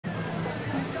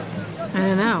I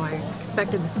don't know, I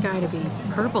expected the sky to be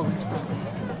purple or something.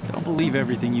 Don't believe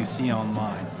everything you see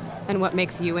online. And what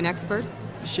makes you an expert?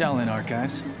 The Shaolin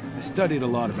Archives. I studied a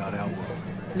lot about Outworld.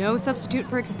 No substitute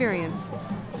for experience.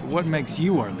 So what makes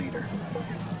you our leader?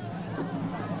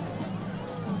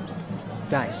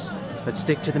 Guys, let's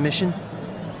stick to the mission.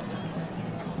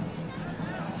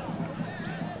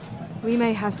 Li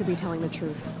Mei has to be telling the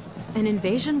truth. An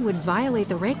invasion would violate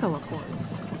the Reiko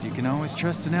Accords. You can always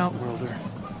trust an Outworlder.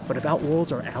 But if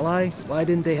Outworld's our ally, why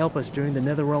didn't they help us during the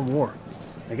Netherrealm War?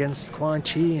 Against Quan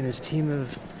Chi and his team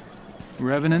of...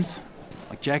 Revenants?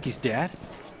 Like Jackie's dad?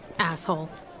 Asshole.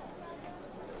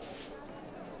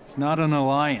 It's not an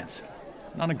alliance.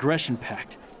 Non-aggression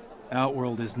pact.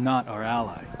 Outworld is not our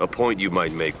ally. A point you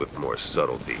might make with more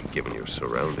subtlety, given your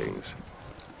surroundings.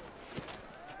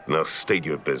 Now state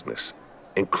your business,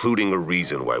 including a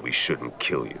reason why we shouldn't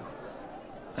kill you.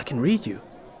 I can read you.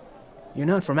 You're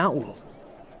not from Outworld.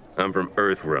 I'm from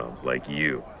Earthrealm, like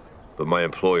you. But my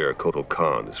employer, Kotal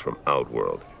Khan, is from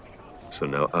Outworld. So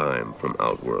now I'm from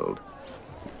Outworld.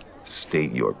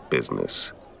 State your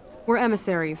business. We're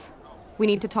emissaries. We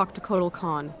need to talk to Kotal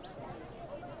Khan.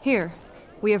 Here,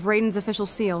 we have Raiden's official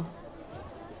seal.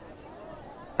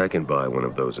 I can buy one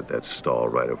of those at that stall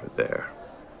right over there.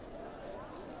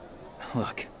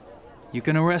 Look, you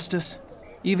can arrest us,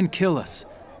 even kill us.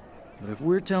 But if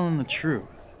we're telling the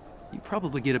truth, you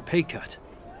probably get a pay cut.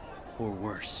 Or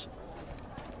worse.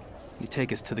 You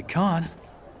take us to the Khan,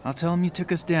 I'll tell him you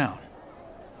took us down.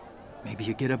 Maybe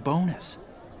you get a bonus.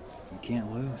 You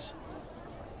can't lose.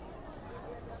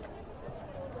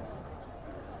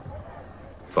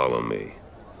 Follow me.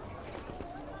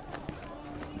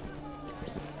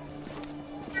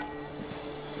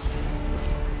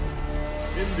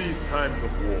 In these times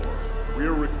of war, we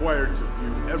are required to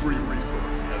view every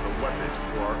resource as a weapon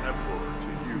for our Emperor to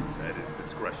use at his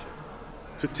discretion.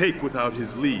 To take without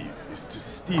his leave is to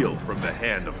steal from the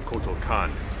hand of Kotal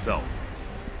Khan himself.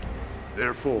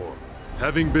 Therefore,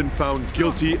 having been found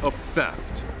guilty of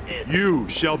theft, you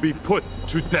shall be put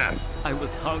to death. I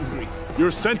was hungry. Your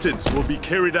sentence will be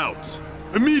carried out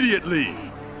immediately.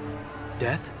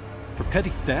 Death? For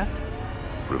petty theft?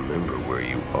 Remember where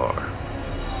you are.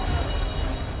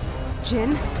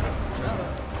 Jin?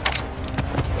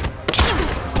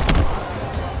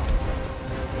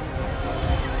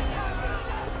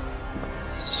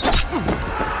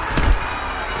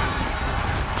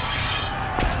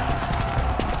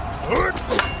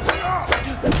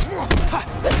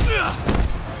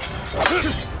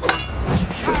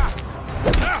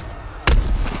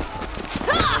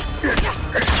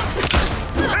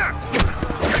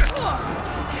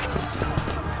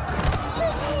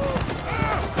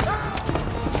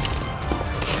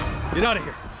 Get out of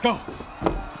here. Go.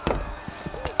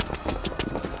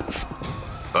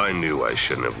 I knew I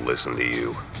shouldn't have listened to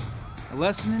you. A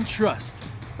lesson in trust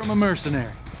from a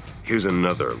mercenary. Here's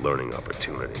another learning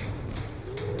opportunity.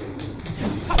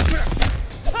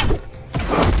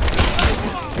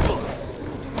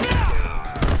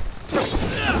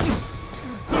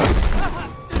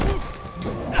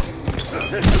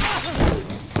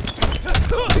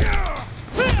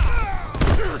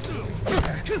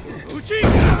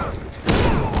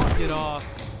 Get off.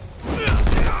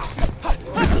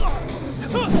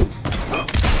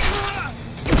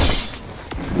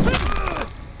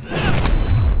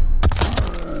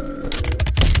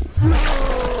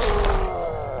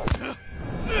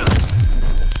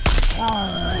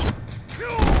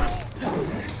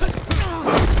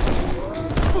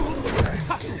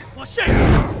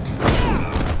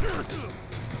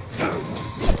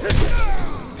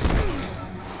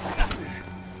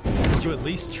 Did you at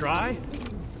least try?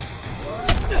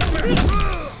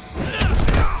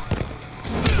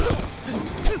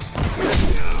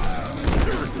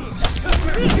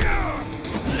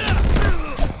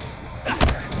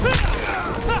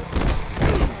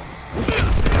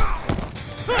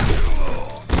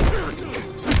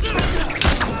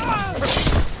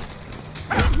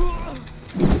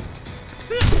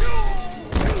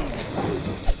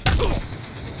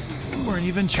 You weren't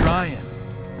even trying.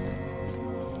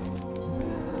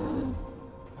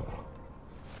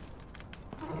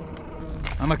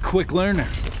 I'm a quick learner.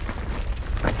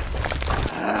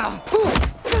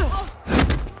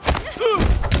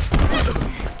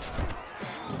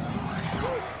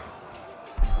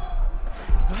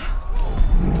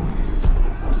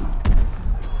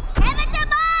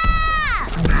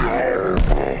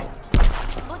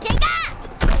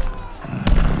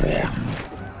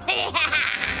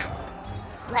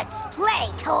 Let's play,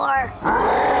 Tor!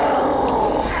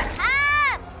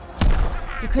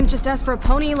 You couldn't just ask for a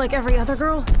pony like every other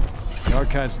girl? The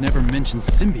archives never mentioned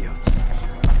symbiotes.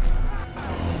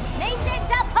 Mason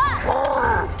to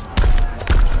push!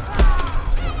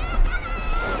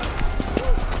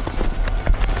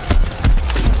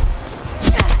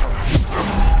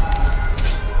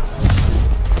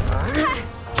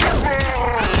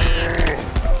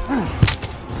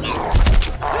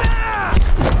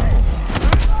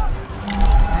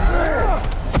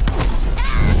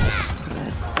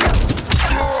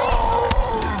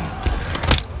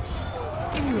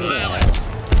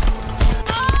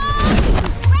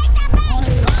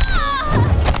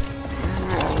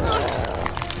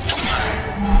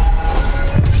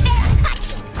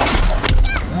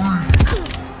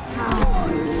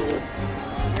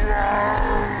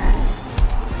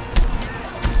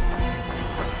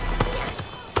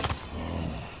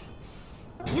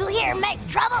 You here make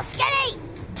trouble, Skinny?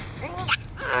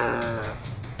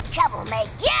 Trouble make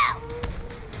you!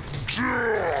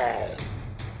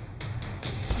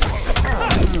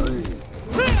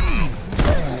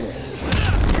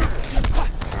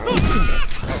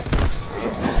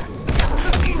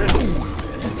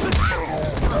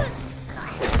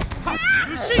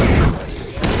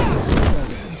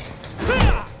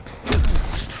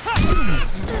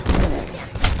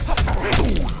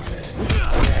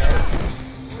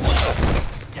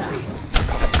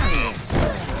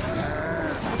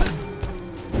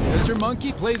 Does your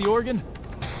monkey play the organ?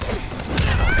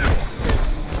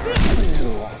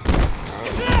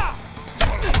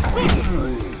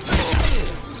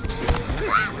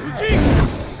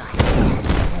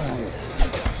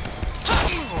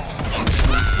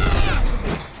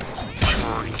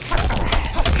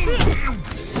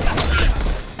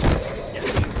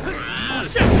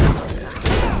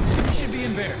 You should be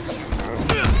embarrassed.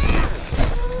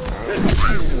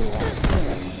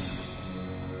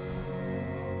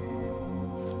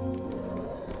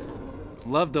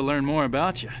 Love to learn more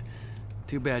about you.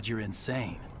 Too bad you're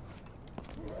insane.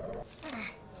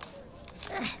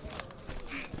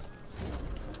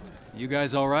 You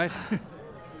guys all right?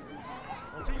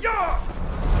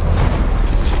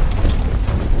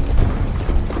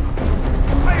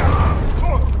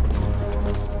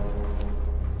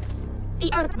 The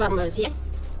Earthbombers,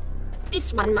 yes.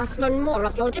 This one must learn more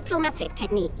of your diplomatic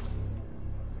techniques.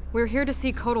 We're here to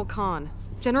see Kotal Khan.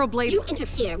 General Blades... You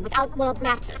interfere with Outworld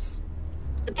matters.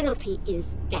 The penalty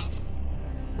is death.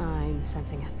 I'm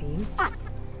sensing a theme. But,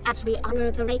 as we honor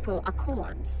the Reiko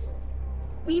Accords,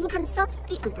 we will consult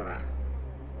the Emperor.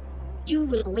 You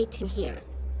will await him here.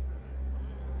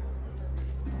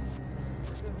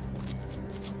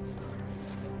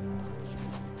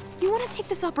 You want to take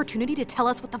this opportunity to tell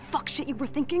us what the fuck shit you were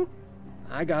thinking?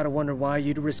 I gotta wonder why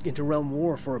you'd risk interrealm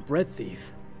war for a bread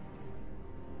thief.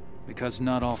 Because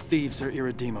not all thieves are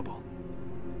irredeemable.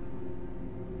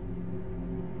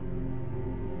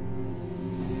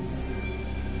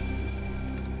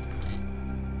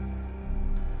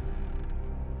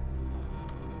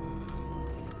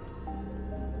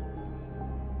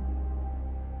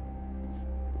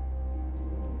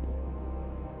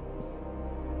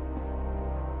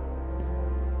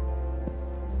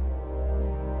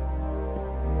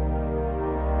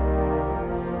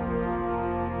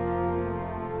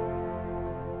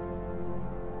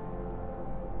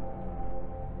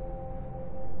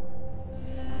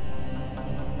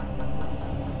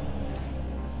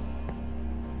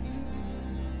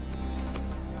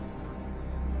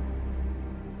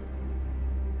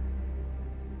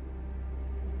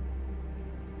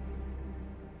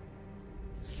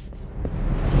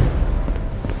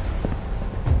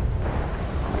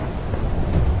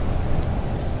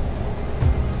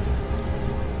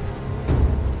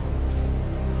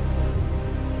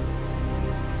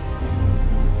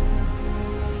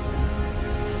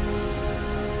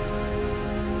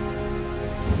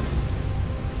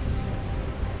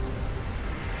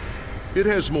 It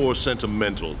has more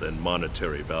sentimental than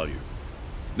monetary value.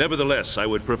 Nevertheless, I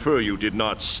would prefer you did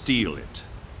not steal it.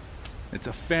 It's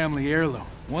a family heirloom,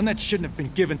 one that shouldn't have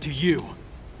been given to you.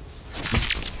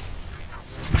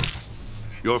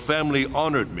 Your family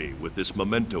honored me with this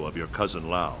memento of your cousin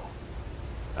Lao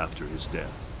after his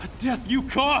death. A death you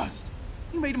caused!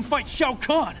 You made him fight Shao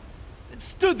Kahn, and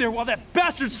stood there while that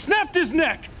bastard snapped his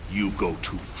neck! You go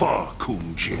too far,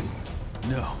 Kun Jin.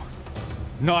 No,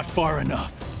 not far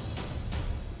enough.